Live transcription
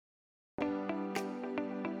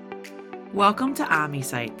Welcome to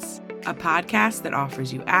OmniSites, a podcast that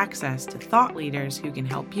offers you access to thought leaders who can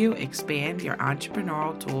help you expand your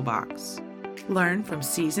entrepreneurial toolbox. Learn from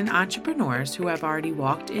seasoned entrepreneurs who have already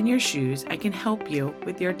walked in your shoes and can help you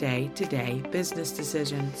with your day-to-day business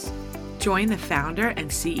decisions. Join the founder and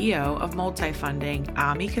CEO of Multifunding,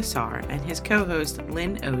 Ami Kassar, and his co-host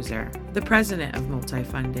Lynn Ozer, the president of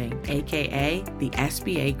Multifunding, aka the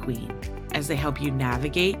SBA Queen, as they help you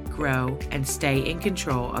navigate, grow, and stay in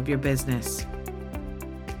control of your business.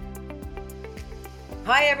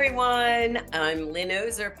 Hi, everyone. I'm Lynn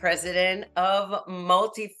Ozer, president of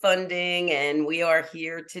Multifunding, and we are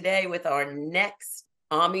here today with our next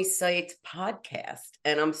OmniSites podcast.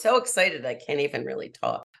 And I'm so excited I can't even really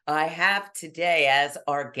talk. I have today as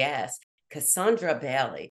our guest, Cassandra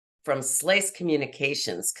Bailey from Slice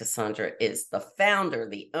Communications. Cassandra is the founder,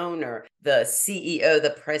 the owner, the CEO,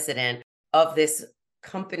 the president of this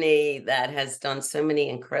company that has done so many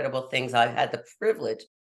incredible things. I've had the privilege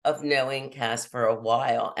of knowing Cass for a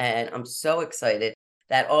while, and I'm so excited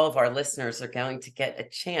that all of our listeners are going to get a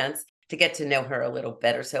chance to get to know her a little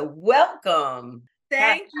better. So welcome.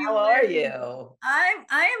 Thank you. How are you?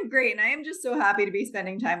 I am great, and I am just so happy to be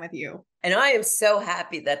spending time with you. And I am so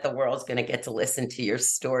happy that the world's going to get to listen to your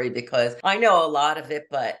story, because I know a lot of it,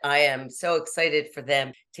 but I am so excited for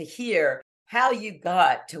them to hear how you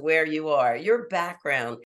got to where you are. Your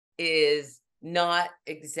background is not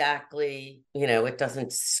exactly, it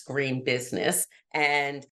doesn't scream business.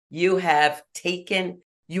 And you have taken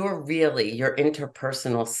your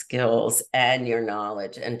interpersonal skills and your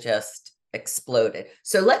knowledge and just exploded.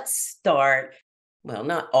 So let's start, well,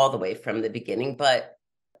 not all the way from the beginning, but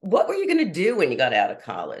what were you going to do when you got out of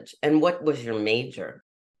college? And what was your major?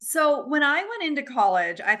 So when I went into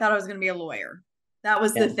college, I thought I was going to be a lawyer. That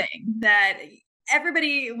was the thing that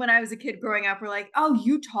everybody, when I was a kid growing up, were like, oh,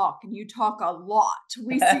 you talk a lot.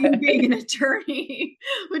 We see you being an attorney,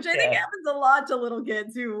 which I think happens a lot to little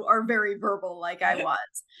kids who are very verbal like I was.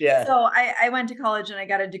 Yeah. So I went to college and I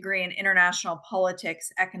got a degree in international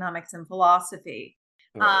politics, economics, and philosophy.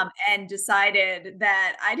 Right. And decided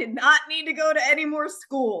that I did not need to go to any more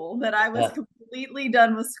school, that I was completely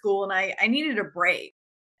done with school and I needed a break.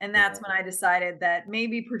 And that's when I decided that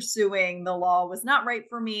maybe pursuing the law was not right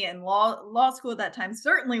for me, and law school at that time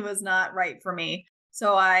certainly was not right for me.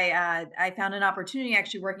 So I found an opportunity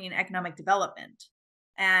actually working in economic development.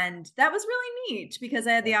 And that was really neat because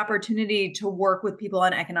I had the opportunity to work with people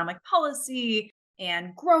on economic policy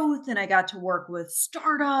and growth. And I got to work with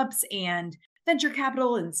startups and venture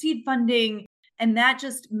capital and seed funding. And that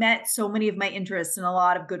just met so many of my interests in a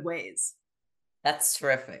lot of good ways. That's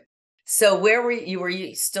terrific. So where were you? Were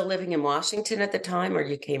you still living in Washington at the time, or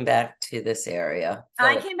you came back to this area?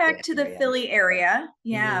 I came back to the Philly area,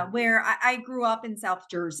 where I grew up in South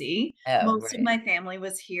Jersey. Most of my family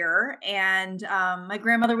was here, and my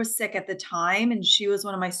grandmother was sick at the time, and she was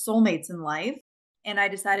one of my soulmates in life. And I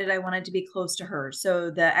decided I wanted to be close to her.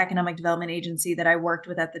 So the economic development agency that I worked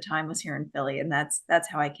with at the time was here in Philly, and that's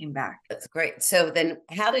how I came back. That's great. So then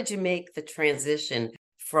how did you make the transition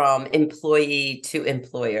from employee to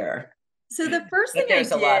employer? So the first thing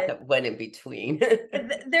there's a lot that went in between.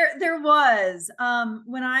 there was,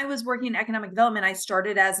 when I was working in economic development, I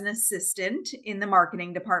started as an assistant in the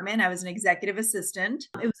marketing department. I was an executive assistant.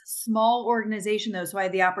 It was a small organization though. So I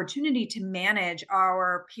had the opportunity to manage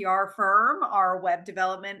our PR firm, our web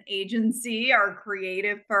development agency, our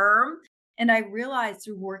creative firm. And I realized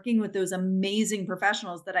through working with those amazing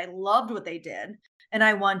professionals that I loved what they did. And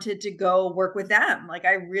I wanted to go work with them. Like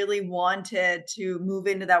I really wanted to move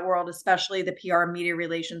into that world, especially the PR media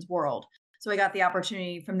relations world. So I got the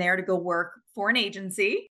opportunity from there to go work for an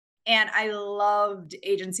agency. And I loved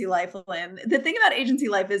agency life, Lynn. The thing about agency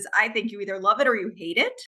life is I think you either love it or you hate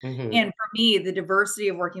it. Mm-hmm. And for me, the diversity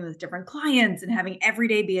of working with different clients and having every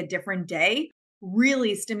day be a different day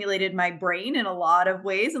really stimulated my brain in a lot of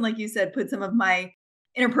ways. And like you said, put some of my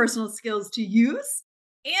interpersonal skills to use.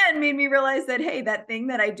 And made me realize that, hey, that thing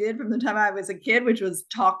that I did from the time I was a kid, which was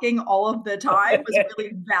talking all of the time, was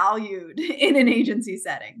really valued in an agency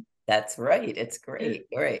setting. That's right. It's great.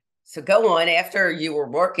 Great. So go on. After you were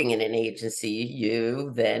working in an agency,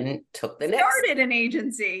 you then took the next. Started an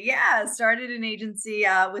agency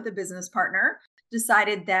with a business partner.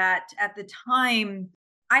 Decided that at the time,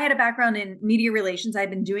 I had a background in media relations. I'd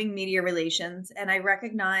been doing media relations, and I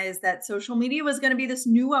recognized that social media was going to be this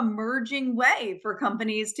new emerging way for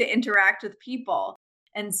companies to interact with people.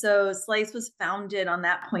 And so Slice was founded on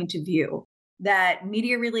that point of view, that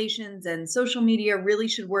media relations and social media really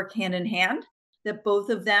should work hand in hand, that both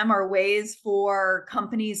of them are ways for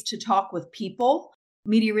companies to talk with people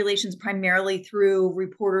media relations primarily through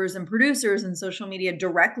reporters and producers and social media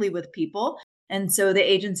directly with people. And so the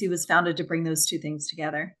agency was founded to bring those two things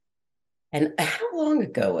together. And how long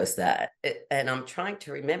ago was that? And I'm trying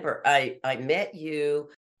to remember. I met you,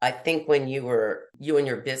 I think, when you and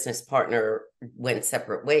your business partner went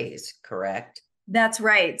separate ways, correct? That's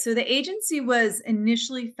right. So the agency was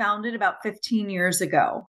initially founded about 15 years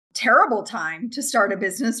ago. Terrible time to start a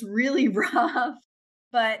business, really rough.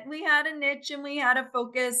 But we had a niche and we had a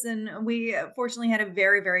focus, and we fortunately had a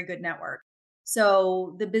very, very good network.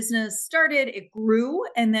 So the business started, it grew,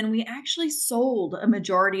 and then we actually sold a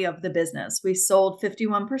majority of the business. We sold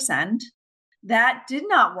 51%. That did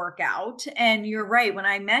not work out. And you're right, when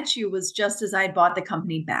I met you was just as I had bought the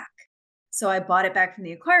company back. So I bought it back from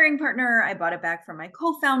the acquiring partner, I bought it back from my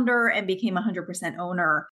co-founder and became 100%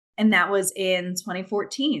 owner. And that was in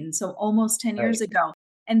 2014, so almost 10 years ago.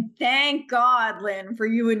 And thank God, Lynn, for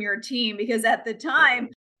you and your team, because at the time,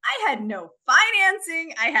 I had no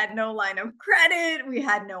financing. I had no line of credit. We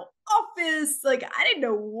had no office. Like, I didn't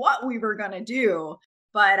know what we were going to do.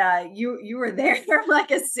 But you were there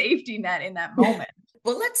like a safety net in that moment.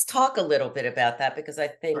 Well, let's talk a little bit about that, because I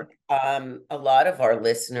think a lot of our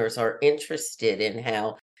listeners are interested in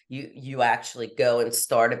how you actually go and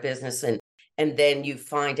start a business, and then you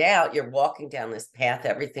find out you're walking down this path,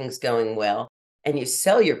 everything's going well, and you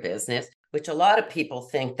sell your business, which a lot of people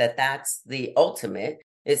think that that's the ultimate,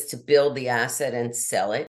 is to build the asset and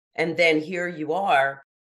sell it. And then here you are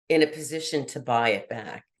in a position to buy it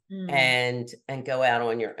back and go out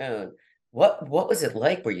on your own. What was it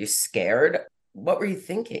like? Were you scared? What were you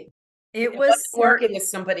thinking? It was working with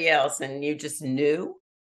somebody else and you just knew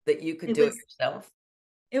that you could do it yourself.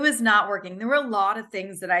 It was not working. There were a lot of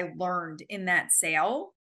things that I learned in that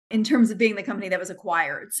sale in terms of being the company that was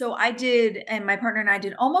acquired. So I did, and my partner and I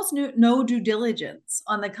did almost no due diligence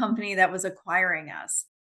on the company that was acquiring us.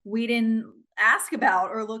 We didn't ask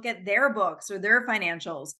about or look at their books or their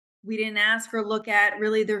financials. We didn't ask or look at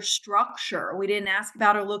really their structure. We didn't ask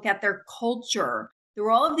about or look at their culture. There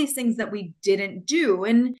were all of these things that we didn't do.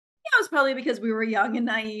 And it was probably because we were young and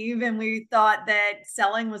naive and we thought that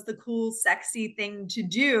selling was the cool, sexy thing to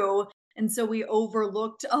do. And so we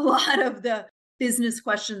overlooked a lot of the business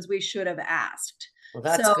questions we should have asked. Well,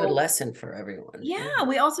 that's a good lesson for everyone. Yeah,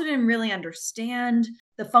 we also didn't really understand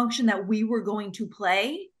the function that we were going to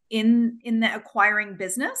play in the acquiring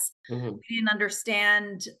business. We didn't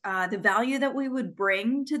understand the value that we would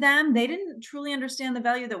bring to them. They didn't truly understand the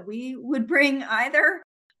value that we would bring either,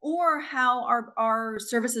 or how our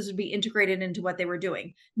services would be integrated into what they were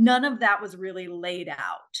doing. None of that was really laid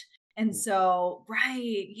out. And so,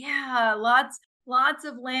 lots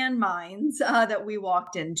of landmines that we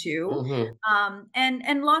walked into,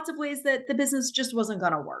 and lots of ways that the business just wasn't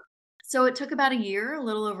going to work. So it took about a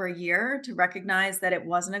little over a year, to recognize that it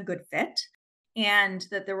wasn't a good fit and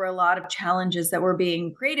that there were a lot of challenges that were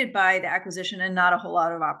being created by the acquisition and not a whole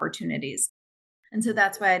lot of opportunities. And so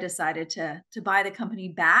that's why I decided to buy the company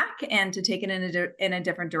back and to take it in a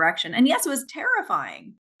different direction. And yes, it was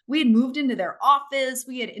terrifying. We had moved into their office.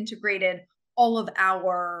 We had integrated all of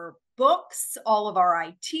our books, all of our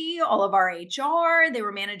IT, all of our HR. They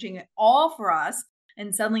were managing it all for us.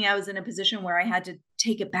 And suddenly I was in a position where I had to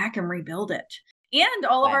take it back and rebuild it, and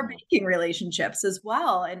all of our banking relationships as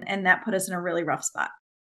well. And that put us in a really rough spot.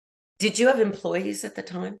 Did you have employees at the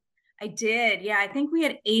time? I did. Yeah. I think we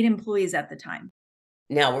had 8 employees at the time.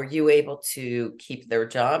 Now, were you able to keep their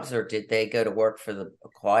jobs, or did they go to work for the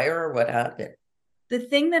acquirer? What happened? The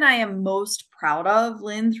thing that I am most proud of,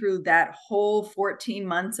 Lynn, through that whole 14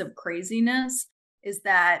 months of craziness, is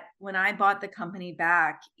that when I bought the company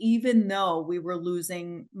back, even though we were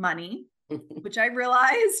losing money, which I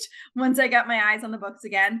realized once I got my eyes on the books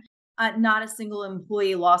again, not a single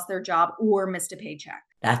employee lost their job or missed a paycheck.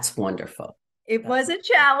 That's wonderful. It was a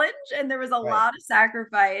challenge, and there was a lot of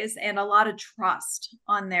sacrifice and a lot of trust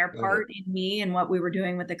on their part in me and what we were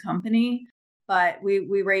doing with the company. But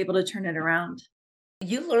we were able to turn it around.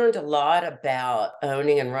 You learned a lot about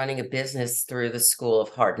owning and running a business through the School of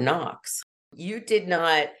Hard Knocks. You did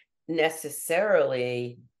not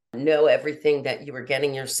necessarily know everything that you were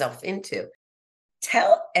getting yourself into.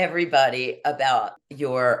 Tell everybody about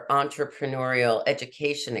your entrepreneurial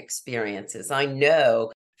education experiences. I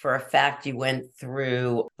know for a fact you went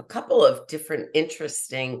through a couple of different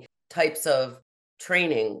interesting types of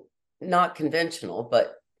training, not conventional,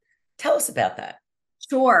 but tell us about that.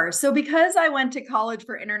 Sure. So because I went to college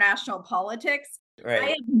for international politics, I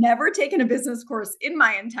had never taken a business course in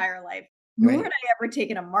my entire life, nor had I ever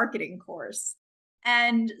taken a marketing course.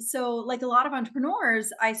 And so, like a lot of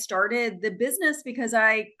entrepreneurs, I started the business because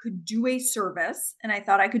I could do a service and I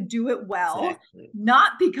thought I could do it well, Exactly.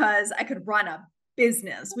 not because I could run a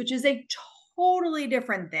business, which is a totally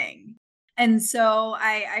different thing. And so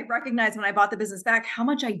I recognized when I bought the business back how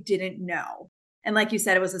much I didn't know. And like you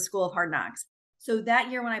said, it was a school of hard knocks. So that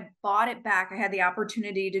year when I bought it back, I had the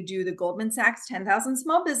opportunity to do the Goldman Sachs 10,000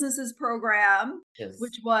 Small Businesses program, Yes.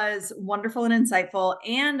 which was wonderful and insightful.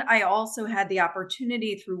 And I also had the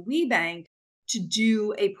opportunity through WeBank to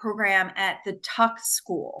do a program at the Tuck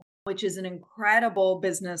School, which is an incredible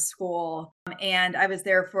business school. And I was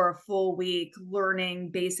there for a full week learning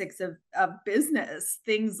basics of business,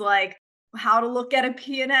 things like how to look at a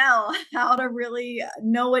P&L, how to really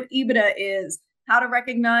know what EBITDA is, how to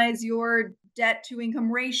recognize your debt to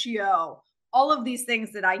income ratio, all of these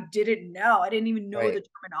things that I didn't know. I didn't even know Right. the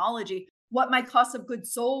terminology, what my cost of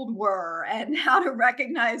goods sold were, and how to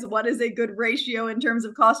recognize what is a good ratio in terms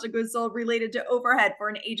of cost of goods sold related to overhead for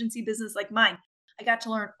an agency business like mine. I got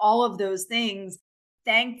to learn all of those things,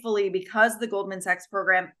 thankfully, because the Goldman Sachs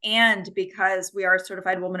program and because we are a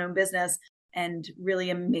certified woman owned business and really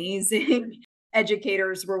amazing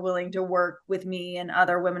educators were willing to work with me and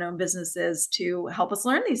other women owned businesses to help us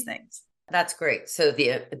learn these things. That's great. So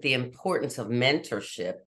the importance of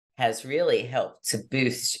mentorship has really helped to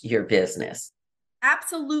boost your business.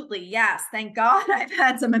 Absolutely. Yes. Thank God I've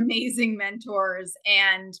had some amazing mentors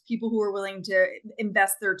and people who are willing to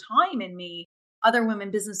invest their time in me, other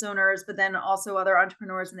women business owners, but then also other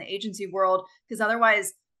entrepreneurs in the agency world. Because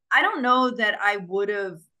otherwise, I don't know that I would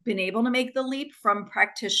have been able to make the leap from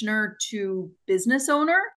practitioner to business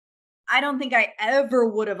owner. I don't think I ever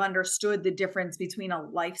would have understood the difference between a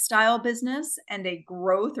lifestyle business and a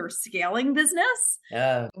growth or scaling business.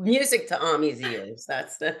 Music to Ami's ears.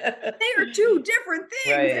 That's They are two different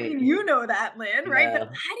things. I right. mean, you know that, Lynn, right? But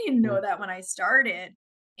Yeah. I didn't know that when I started.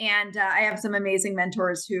 And I have some amazing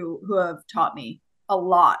mentors who have taught me a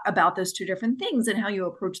lot about those two different things and how you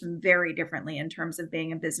approach them very differently in terms of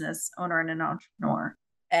being a business owner and an entrepreneur.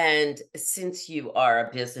 And since you are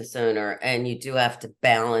a business owner and you do have to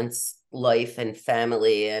balance life and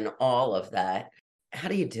family and all of that, how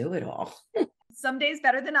do you do it all? Some days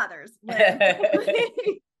better than others, Lynn.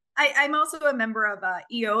 I'm also a member of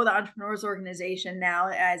EO, the Entrepreneurs Organization now,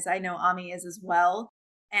 as I know Ami is as well.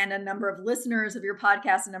 And a number of listeners of your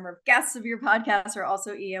podcast, a number of guests of your podcast are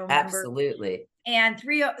also EO members. Absolutely. And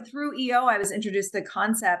through EO, I was introduced to the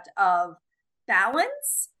concept of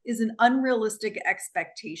balance is an unrealistic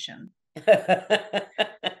expectation.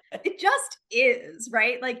 It just is,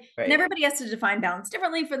 right? Like, Right. and everybody has to define balance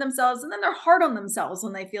differently for themselves. And then they're hard on themselves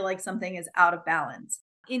when they feel like something is out of balance.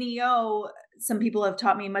 In EO, some people have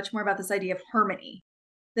taught me much more about this idea of harmony,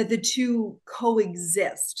 that the two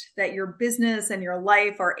coexist, that your business and your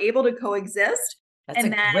life are able to coexist. That's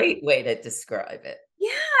And a that, great way to describe it. yeah,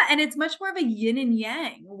 and it's much more of a yin and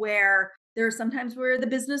yang, where there are sometimes where the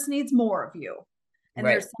business needs more of you. And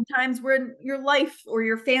Right. there's sometimes where your life or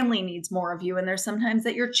your family needs more of you. And there's sometimes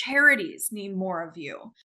that your charities need more of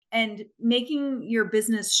you. And making your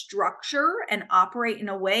business structure and operate in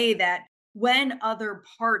a way that when other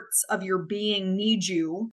parts of your being need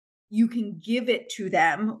you, you can give it to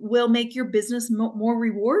them will make your business more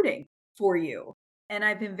rewarding for you. And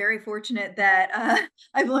I've been very fortunate that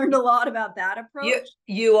I've learned a lot about that approach.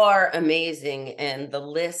 You are amazing. And the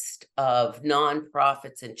list of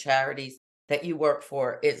nonprofits and charities that you work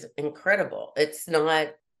for is incredible. It's not,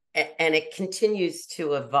 and it continues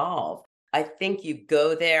to evolve. I think you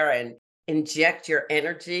go there and inject your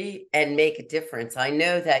energy and make a difference. I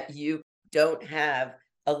know that you don't have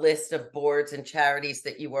a list of boards and charities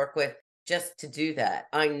that you work with just to do that.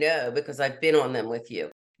 I know because I've been on them with you.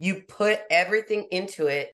 You put everything into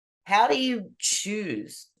it. How do you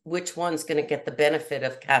choose which one's going to get the benefit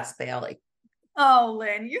of Cass Bailey? Oh,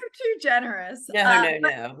 Lynn, you're too generous.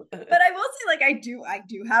 No. But I will say, like, I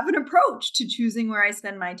do have an approach to choosing where I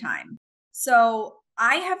spend my time. So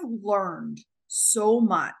I have learned so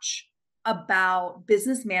much about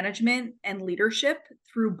business management and leadership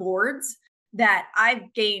through boards that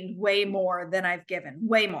I've gained way more than I've given,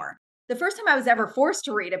 way more. The first time I was ever forced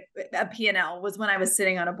to read a P&L was when I was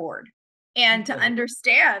sitting on a board. And to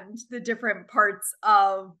understand the different parts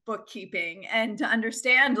of bookkeeping and to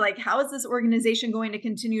understand, like, how is this organization going to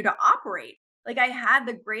continue to operate? Like, I had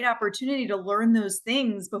the great opportunity to learn those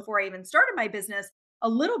things before I even started my business a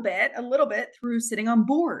little bit through sitting on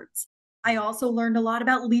boards. I also learned a lot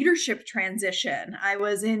about leadership transition. I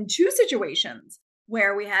was in two situations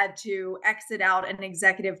where we had to exit out an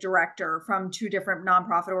executive director from two different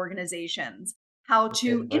nonprofit organizations, how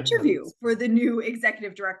to interview for the new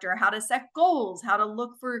executive director, how to set goals, how to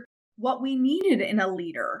look for what we needed in a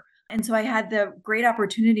leader. And so I had the great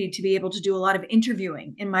opportunity to be able to do a lot of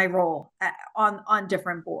interviewing in my role on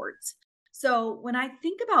different boards. So when I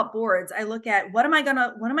think about boards, I look at what am I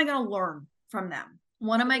gonna learn from them?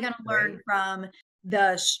 What am I gonna learn from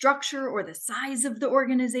the structure or the size of the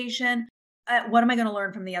organization? What am I gonna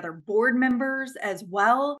learn from the other board members as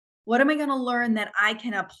well? What am I gonna learn that I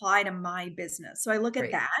can apply to my business? So I look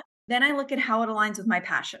at that. Then I look at how it aligns with my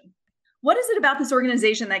passion. What is it about this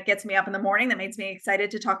organization that gets me up in the morning that makes me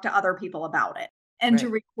excited to talk to other people about it and to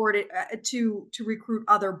record it to recruit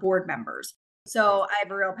other board members? So I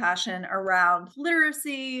have a real passion around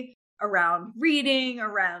literacy, around reading,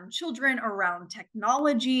 around children, around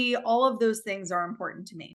technology. All of those things are important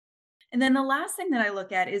to me. And then the last thing that I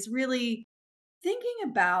look at is really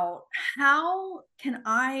thinking about how can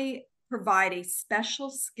I provide a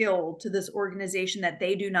special skill to this organization that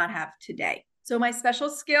they do not have today. So my special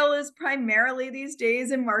skill is primarily these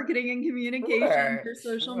days in marketing and communication for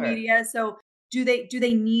social media. So do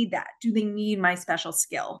they need that? Do they need my special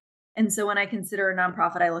skill? And so when I consider a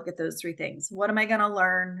nonprofit, I look at those three things. What am I going to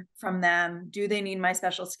learn from them? Do they need my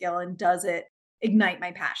special skill? And does it ignite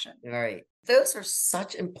my passion? Right. Those are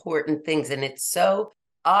such important things. And it's so,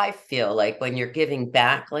 I feel like when you're giving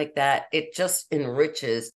back like that, it just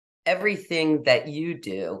enriches everything that you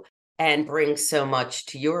do and brings so much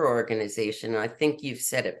to your organization. And I think you've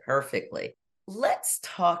said it perfectly. Let's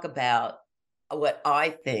talk about what I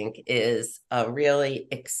think is a really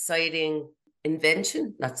exciting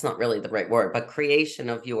invention. That's not really the right word, but creation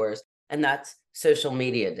of yours. And that's Social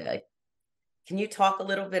Media Day. Can you talk a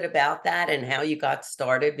little bit about that and how you got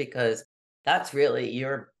started? Because that's really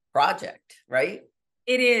your project, right?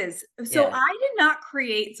 It is. So I did not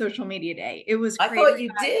create Social Media Day. It was created. I thought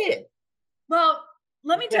you did. Well,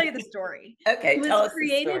 let me tell you the story. Okay, it was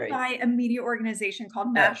created by a media organization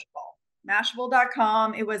called Mashable.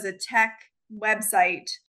 Mashable.com. It was a tech website.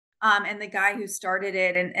 And the guy who started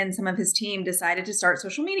it and some of his team decided to start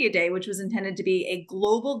Social Media Day, which was intended to be a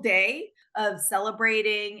global day of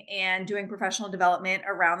celebrating and doing professional development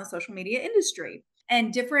around the social media industry.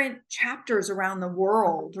 And different chapters around the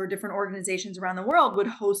world or different organizations around the world would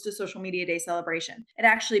host a Social Media Day celebration. It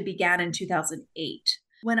actually began in 2008.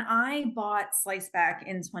 When I bought Slice back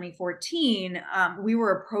in 2014, we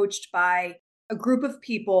were approached by a group of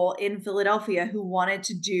people in Philadelphia who wanted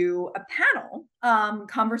to do a panel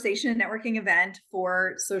conversation networking event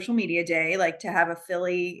for Social Media Day, like to have a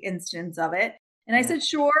Philly instance of it. And I said,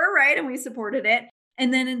 sure, right? And we supported it.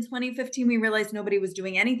 And then in 2015, we realized nobody was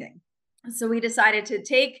doing anything. So we decided to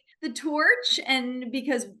take the torch, and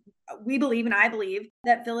because we believe, and I believe,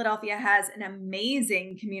 that Philadelphia has an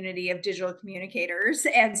amazing community of digital communicators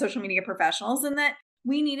and social media professionals, and that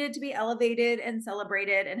we needed to be elevated and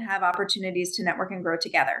celebrated and have opportunities to network and grow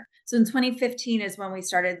together. So in 2015 is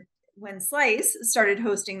when Slice started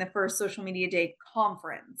hosting the first Social Media Day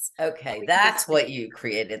conference. Okay, that's what you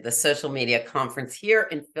created, the Social Media Conference here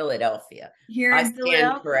in Philadelphia. I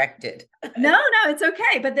stand corrected. No, it's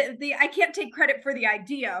okay. But I can't take credit for the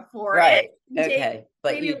idea for it. Okay,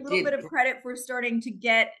 but maybe a little bit of credit for starting to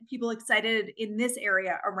get people excited in this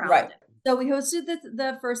area around it. So we hosted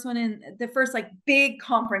the first one, in the first like big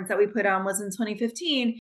conference that we put on was in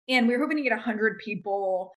 2015, and we were hoping to get 100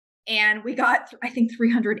 people. And we got, I think,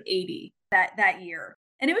 380 that year.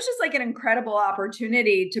 And it was just like an incredible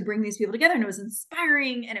opportunity to bring these people together. And it was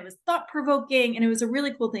inspiring and it was thought-provoking. And it was a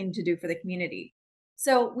really cool thing to do for the community.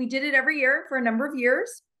 So we did it every year for a number of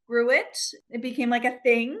years, grew it. It became like a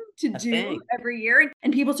thing to do every year.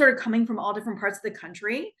 And people started coming from all different parts of the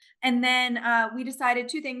country. And then we decided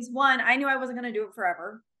two things. One, I knew I wasn't going to do it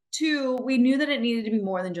forever. Two, we knew that it needed to be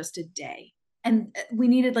more than just a day. And we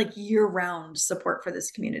needed like year-round support for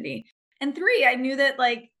this community. And three, I knew that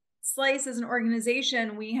like Slice as an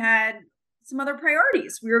organization, we had some other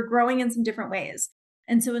priorities. We were growing in some different ways.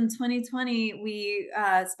 And so in 2020, we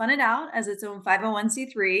spun it out as its own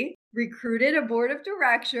 501c3, recruited a board of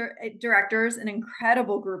directors, an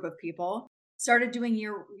incredible group of people, started doing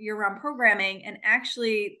year-round programming. And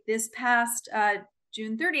actually this past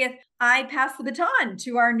June 30th, I passed the baton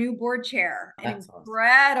to our new board chair, an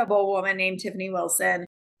incredible woman named Tiffany Wilson,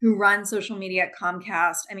 who runs social media at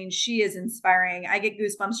Comcast. I mean, she is inspiring. I get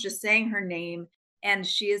goosebumps just saying her name. And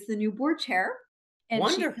she is the new board chair. And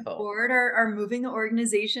Wonderful. She and the board are moving the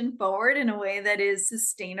organization forward in a way that is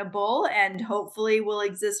sustainable and hopefully will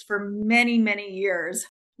exist for many, many years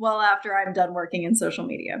well after I'm done working in social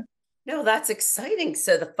media. No, that's exciting.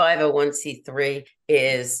 So the 501c3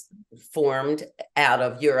 is formed out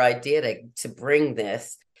of your idea to bring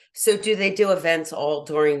this. So do they do events all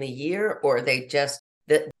during the year, or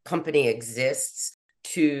the company exists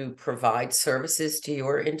to provide services to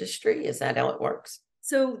your industry? Is that how it works?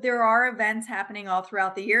 So there are events happening all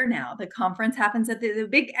throughout the year now. The conference happens at the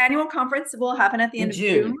big annual conference will happen at the end of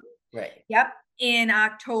June. Right. Yep. In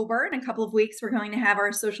October, in a couple of weeks, we're going to have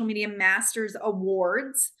our Social Media Masters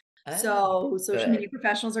Awards. So social media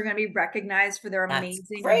professionals are going to be recognized for their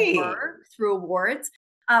amazing work through awards.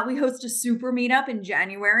 We host a super meetup in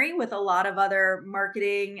January with a lot of other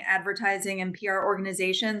marketing, advertising, and PR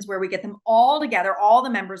organizations where we get them all together, all the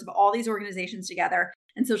members of all these organizations together.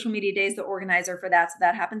 And Social Media Day is the organizer for that. So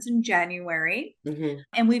that happens in January.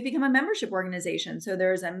 And we've become a membership organization. So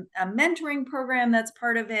there's a mentoring program that's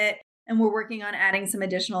part of it. And we're working on adding some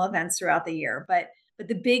additional events throughout the year. But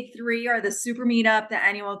the big three are the super meetup, the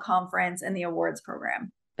annual conference, and the awards program.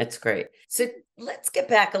 That's great. So let's get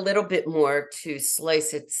back a little bit more to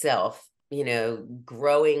Slice itself,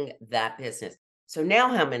 growing that business. So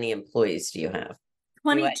now how many employees do you have?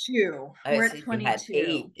 22. We're at 22.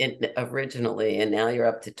 You had 8 originally, and now you're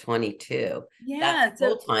up to 22. Yeah. That's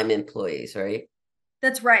full-time employees, right?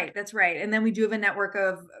 That's right. That's right. And then we do have a network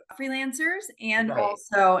of freelancers and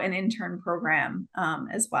also an intern program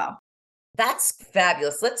as well. That's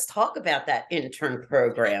fabulous. Let's talk about that intern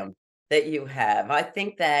program that you have. I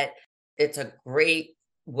think that it's a great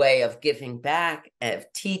way of giving back, of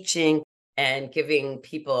teaching, and giving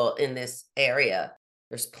people in this area.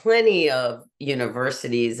 There's plenty of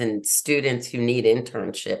universities and students who need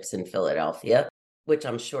internships in Philadelphia, which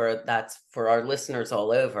I'm sure that's for our listeners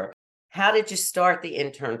all over. How did you start the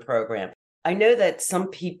intern program? I know that some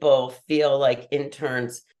people feel like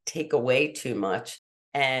interns take away too much,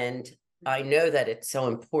 and I know that it's so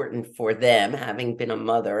important for them, having been a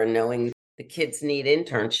mother and knowing the kids need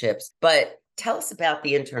internships. But tell us about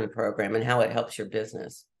the intern program and how it helps your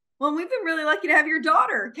business. Well, we've been really lucky to have your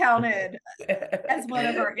daughter counted as one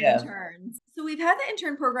of our interns. So we've had the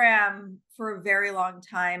intern program for a very long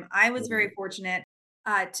time. I was very fortunate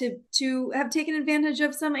to have taken advantage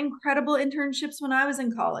of some incredible internships when I was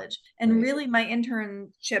in college. And really my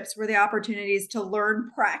internships were the opportunities to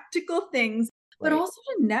learn practical things, but also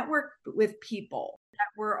to network with people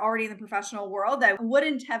that were already in the professional world that I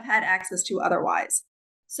wouldn't have had access to otherwise.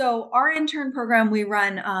 So our intern program, we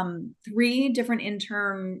run 3 different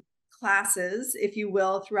intern classes, if you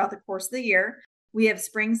will, throughout the course of the year. We have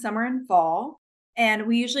spring, summer, and fall, and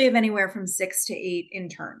we usually have anywhere from 6 to 8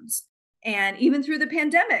 interns. And even through the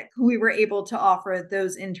pandemic, we were able to offer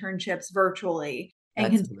those internships virtually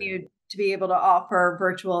and continued to be able to offer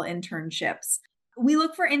virtual internships. We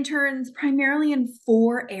look for interns primarily in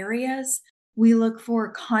 4 areas. We look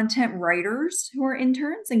for content writers who are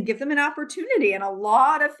interns and give them an opportunity and a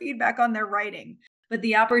lot of feedback on their writing, but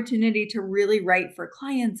the opportunity to really write for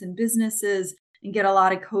clients and businesses and get a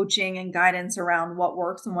lot of coaching and guidance around what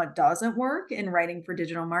works and what doesn't work in writing for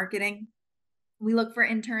digital marketing. We look for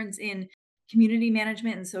interns in community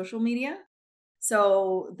management and social media.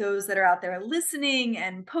 So those that are out there listening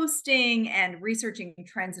and posting and researching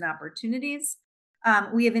trends and opportunities.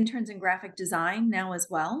 We have interns in graphic design now as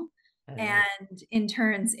well, and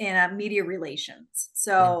interns in media relations.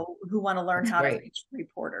 So who want to learn how to reach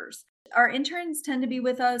reporters. Our interns tend to be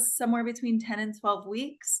with us somewhere between 10 and 12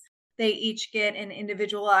 weeks. They each get an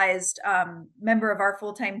individualized member of our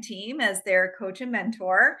full-time team as their coach and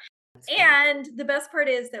mentor. And the best part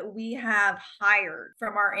is that we have hired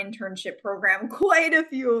from our internship program quite a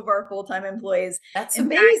few of our full-time employees. That's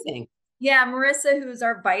amazing. Yeah, Marissa, who's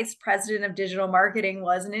our vice president of digital marketing,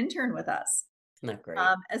 was an intern with us. Not great.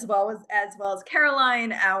 As well as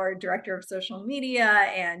Caroline, our director of social media,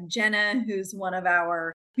 and Jenna, who's one of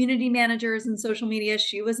our community managers in social media.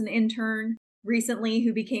 She was an intern recently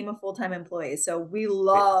who became a full-time employee. So we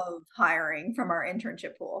love hiring from our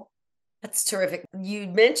internship pool. That's terrific. You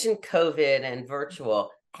mentioned COVID and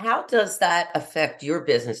virtual. How does that affect your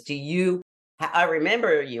business? I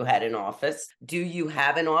remember you had an office. Do you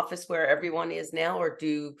have an office where everyone is now, or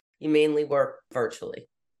do you mainly work virtually?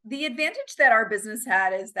 The advantage that our business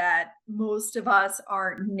had is that most of us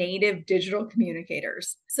are native digital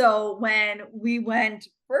communicators. So when we went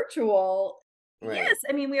virtual, yes,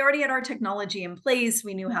 I mean, we already had our technology in place.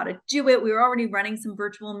 We knew how to do it. We were already running some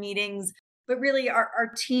virtual meetings, but really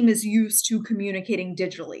our team is used to communicating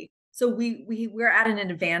digitally. So we're at an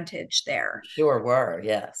advantage there. Sure were,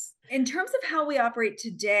 yes. In terms of how we operate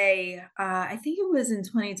today, I think it was in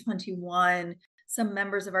 2021, some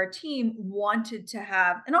members of our team wanted to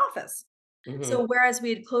have an office. So whereas we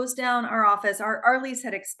had closed down our office, our lease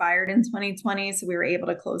had expired in 2020, so we were able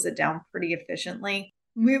to close it down pretty efficiently.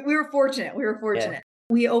 We were fortunate. Yeah.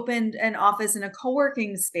 We opened an office in a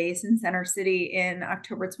co-working space in Center City in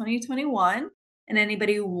October 2021, and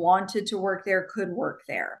anybody who wanted to work there could work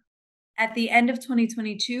there. At the end of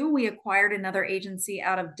 2022, we acquired another agency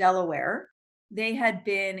out of Delaware. They had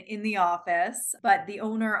been in the office, but the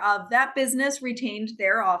owner of that business retained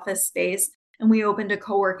their office space, and we opened a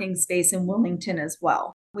co-working space in Wilmington as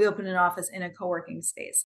well. We opened an office in a co-working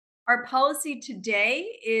space. Our policy today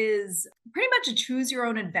is pretty much a choose your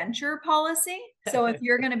own adventure policy. So if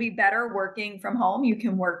you're going to be better working from home, you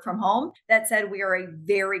can work from home. That said, we are a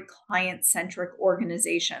very client-centric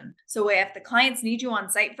organization. So if the clients need you on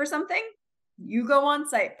site for something, you go on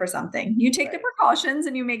site for something. You take the precautions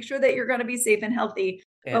and you make sure that you're going to be safe and healthy,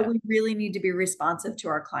 but we really need to be responsive to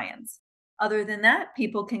our clients. Other than that,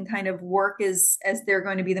 people can kind of work as they're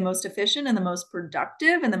going to be the most efficient and the most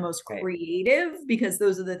productive and the most creative, because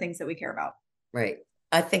those are the things that we care about. Right.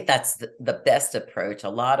 I think that's the best approach. A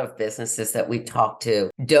lot of businesses that we talk to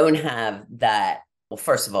don't have that. Well,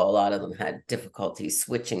 first of all, a lot of them had difficulty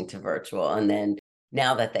switching to virtual. And then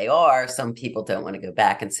now that they are, some people don't want to go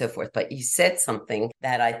back and so forth. But you said something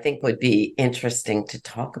that I think would be interesting to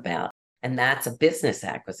talk about, and that's a business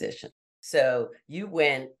acquisition. So you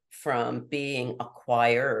went from being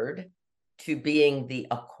acquired to being the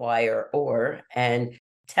acquirer, and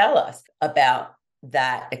tell us about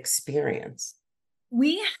that experience.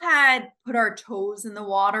 We had put our toes in the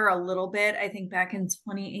water a little bit, I think back in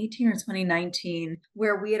 2018 or 2019,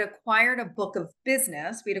 where we had acquired a book of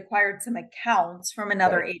business. We'd acquired some accounts from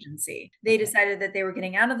another agency. They decided that they were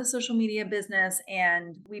getting out of the social media business,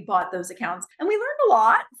 and we bought those accounts. And we learned a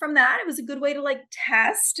lot from that. It was a good way to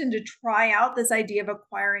test and to try out this idea of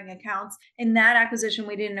acquiring accounts. In that acquisition,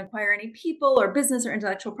 we didn't acquire any people or business or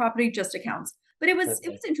intellectual property, just accounts. But it was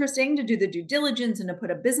interesting to do the due diligence and to put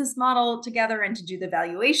a business model together and to do the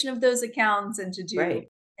valuation of those accounts and to do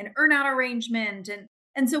an earnout arrangement.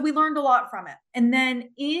 And so we learned a lot from it. And then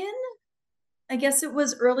I guess it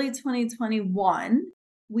was early 2021,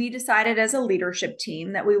 we decided as a leadership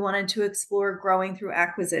team that we wanted to explore growing through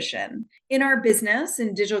acquisition. In our business,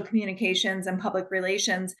 in digital communications and public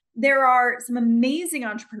relations, there are some amazing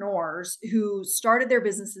entrepreneurs who started their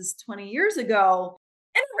businesses 20 years ago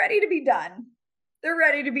and are ready to be done. They're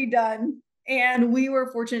ready to be done. And we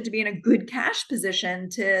were fortunate to be in a good cash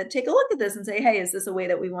position to take a look at this and say, hey, is this a way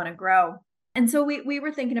that we want to grow? And so we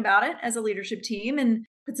were thinking about it as a leadership team and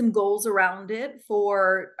put some goals around it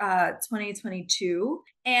for 2022.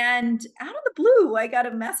 And out of the blue, I got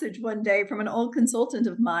a message one day from an old consultant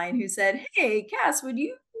of mine who said, hey, Cass, would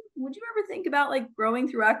you ever think about growing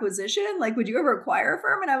through acquisition? Would you ever acquire a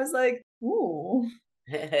firm? And I was like, ooh.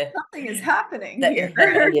 Something is happening here.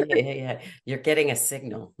 Yeah. You're getting a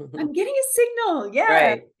signal. I'm getting a signal. Yeah.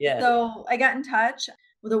 Right. Yeah. So I got in touch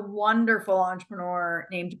with a wonderful entrepreneur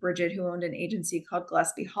named Bridget, who owned an agency called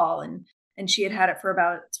Gillespie Hall. And she had it for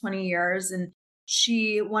about 20 years. And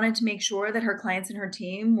she wanted to make sure that her clients and her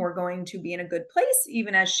team were going to be in a good place,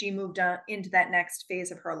 even as she moved on into that next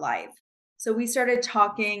phase of her life. So we started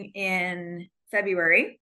talking in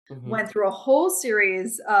February. Went through a whole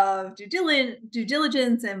series of due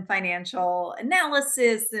diligence and financial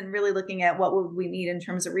analysis, and really looking at what would we need in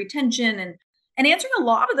terms of retention and answering a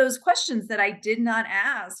lot of those questions that I did not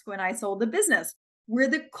ask when I sold the business. Were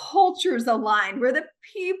the cultures aligned? Were the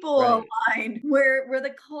people aligned? Were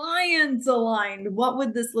the clients aligned? What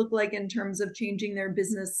would this look like in terms of changing their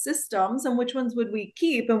business systems? And which ones would we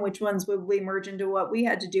keep? And which ones would we merge into what we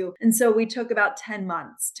had to do? And so we took about 10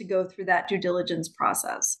 months to go through that due diligence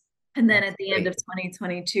process. And then at the end of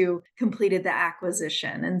 2022, completed the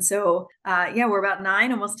acquisition. And so, we're about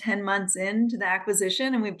 9, almost 10 months into the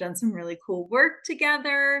acquisition, and we've done some really cool work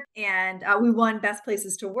together. And we won Best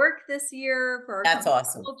Places to Work this year for our That's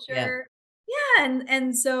awesome. culture. Yeah.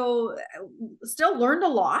 And so still learned a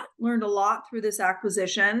lot through this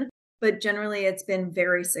acquisition, but generally it's been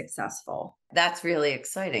very successful. That's really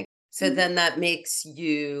exciting. So then that makes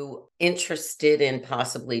you interested in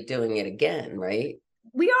possibly doing it again, right?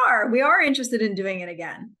 We are interested in doing it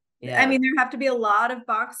again. Yeah. I mean, there have to be a lot of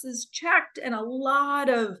boxes checked and a lot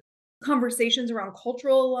of conversations around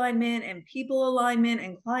cultural alignment and people alignment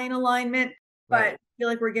and client alignment. But I feel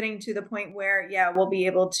like we're getting to the point where, we'll be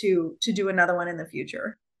able to do another one in the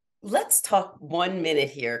future. Let's talk 1 minute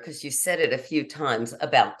here, because you said it a few times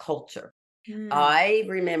about culture. I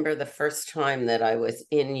remember the first time that I was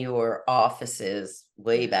in your offices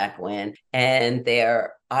way back when, and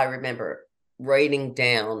I remember writing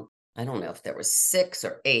down, I don't know if there was 6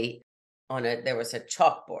 or 8 there was a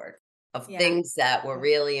chalkboard of things that were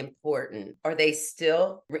really important. Are they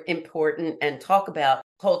still important? And talk about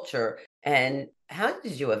culture, and how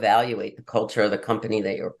did you evaluate the culture of the company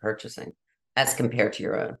that you were purchasing as compared to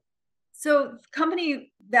your own? So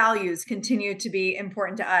company values continue to be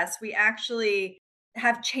important to us. We actually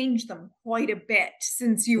have changed them quite a bit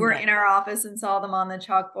since you were in our office and saw them on the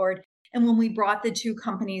chalkboard. And when we brought the two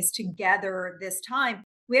companies together this time,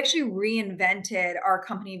 we actually reinvented our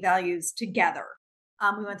company values together.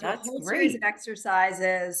 We went through a whole series of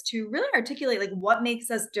exercises to really articulate like what makes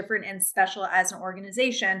us different and special as an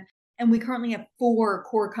organization. And we currently have 4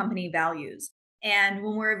 core company values. And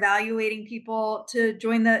when we're evaluating people to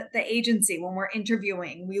join the agency, when we're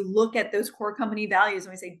interviewing, we look at those core company values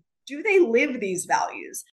and we say, do they live these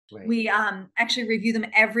values? Right. We actually review them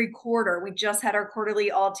every quarter. We just had our quarterly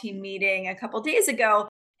all-team meeting a couple of days ago,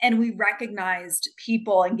 and we recognized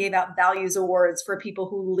people and gave out values awards for people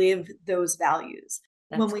who live those values.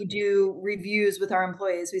 When we do reviews with our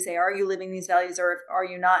employees, we say, are you living these values or are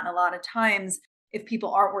you not? And a lot of times, if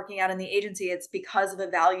people aren't working out in the agency, it's because of a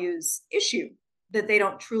values issue that they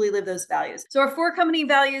don't truly live those values. So our 4 company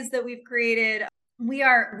values that we've created,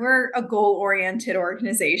 we're a goal-oriented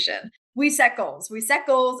organization. We set goals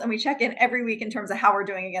and we check in every week in terms of how we're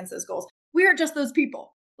doing against those goals. We are just those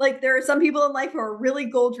people. Like there are some people in life who are really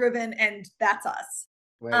goal-driven, and that's us.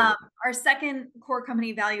 Right. Our second core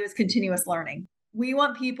company value is continuous learning. We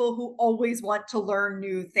want people who always want to learn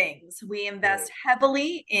new things. We invest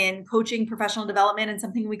heavily in coaching professional development in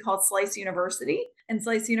something we call Slice University. And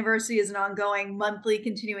Slice University is an ongoing monthly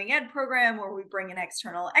continuing ed program where we bring in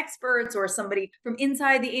external experts or somebody from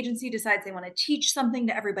inside the agency decides they want to teach something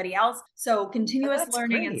to everybody else. So continuous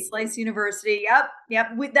learning and Slice University.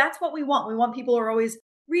 Yep. That's what we want. We want people who are always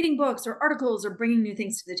reading books or articles or bringing new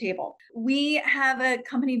things to the table. We have a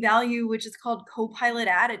company value, which is called co-pilot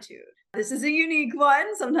attitude. This is a unique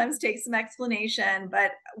one, sometimes takes some explanation,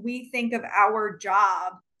 but we think of our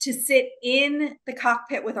job to sit in the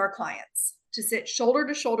cockpit with our clients, to sit shoulder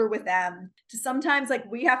to shoulder with them, to sometimes like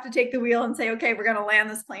we have to take the wheel and say, okay, we're going to land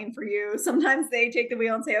this plane for you. Sometimes they take the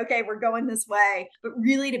wheel and say, okay, we're going this way, but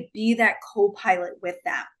really to be that co-pilot with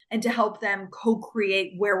them and to help them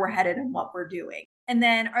co-create where we're headed and what we're doing. And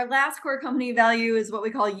then our last core company value is what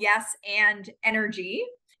we call yes and energy.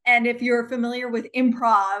 And if you're familiar with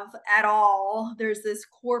improv at all, there's this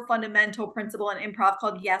core fundamental principle in improv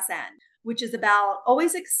called yes and, which is about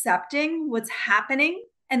always accepting what's happening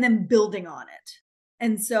and then building on it.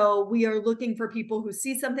 And so we are looking for people who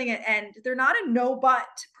see something and they're not a no but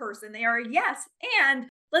person. They are a yes and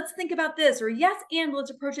let's think about this, or yes and let's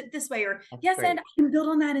approach it this way, or yes and I can build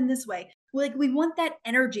on that in this way. Like we want that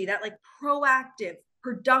energy, that like proactive,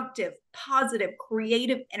 productive, positive,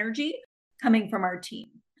 creative energy coming from our team.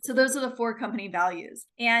 So those are the 4 company values.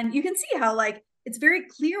 And you can see how like it's very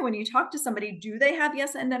clear when you talk to somebody, do they have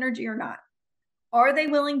yes and energy or not? Are they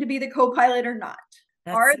willing to be the co-pilot or not?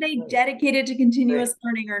 Are they dedicated to continuous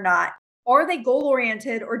learning or not? Are they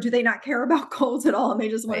goal-oriented or do they not care about goals at all and they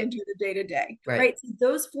just want to do the day-to-day? Right. So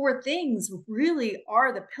those 4 things really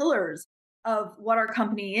are the pillars of what our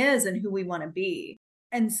company is and who we want to be.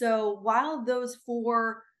 And so while those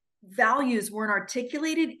 4 values weren't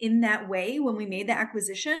articulated in that way when we made the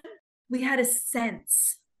acquisition, we had a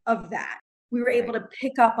sense of that. We were able to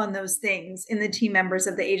pick up on those things in the team members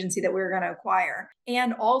of the agency that we were going to acquire,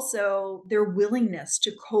 and also their willingness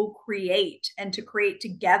to co-create and to create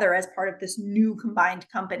together as part of this new combined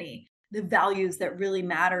company, the values that really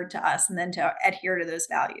mattered to us, and then to adhere to those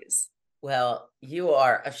values. Well, you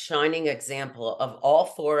are a shining example of all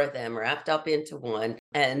 4 of them wrapped up into one.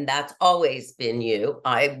 And that's always been you.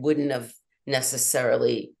 I wouldn't have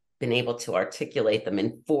necessarily been able to articulate them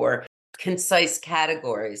in 4 concise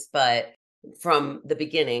categories. But from the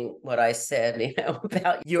beginning, what I said,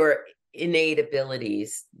 about your innate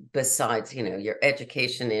abilities, besides, your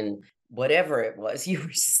education in whatever it was you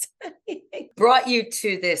were studying, brought you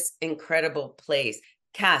to this incredible place.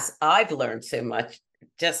 Cass, I've learned so much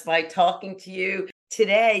just by talking to you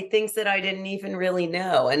today, things that I didn't even really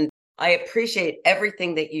know. And I appreciate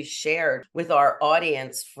everything that you shared with our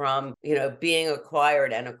audience from, being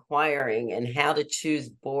acquired and acquiring and how to choose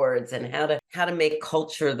boards and how to make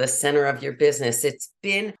culture the center of your business. It's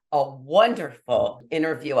been a wonderful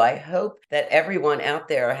interview. I hope that everyone out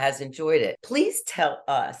there has enjoyed it. Please tell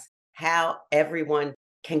us how everyone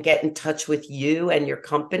can get in touch with you and your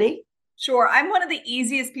company. Sure. I'm one of the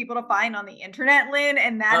easiest people to find on the internet, Lynn,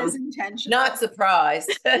 and that is intentional. Not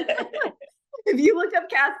surprised. If you look up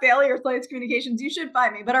Cass Bailey or Slice Communications, you should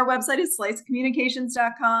find me. But our website is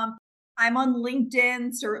slicecommunications.com. I'm on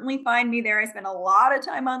LinkedIn. Certainly find me there. I spend a lot of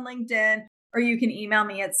time on LinkedIn. Or you can email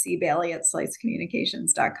me at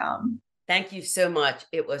cbailey@slicecommunications.com. Thank you so much.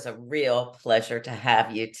 It was a real pleasure to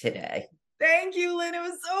have you today. Thank you, Lynn. It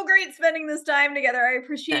was so great spending this time together. I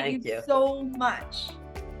appreciate you so much.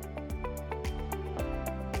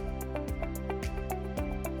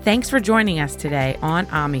 Thanks for joining us today on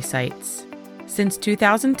AmiSites. Since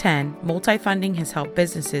 2010, Multifunding has helped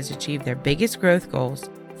businesses achieve their biggest growth goals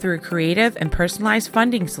through creative and personalized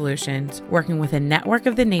funding solutions, working with a network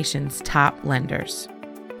of the nation's top lenders.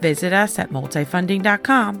 Visit us at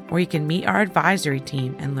multifunding.com, where you can meet our advisory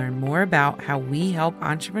team and learn more about how we help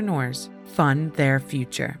entrepreneurs fund their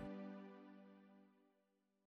future.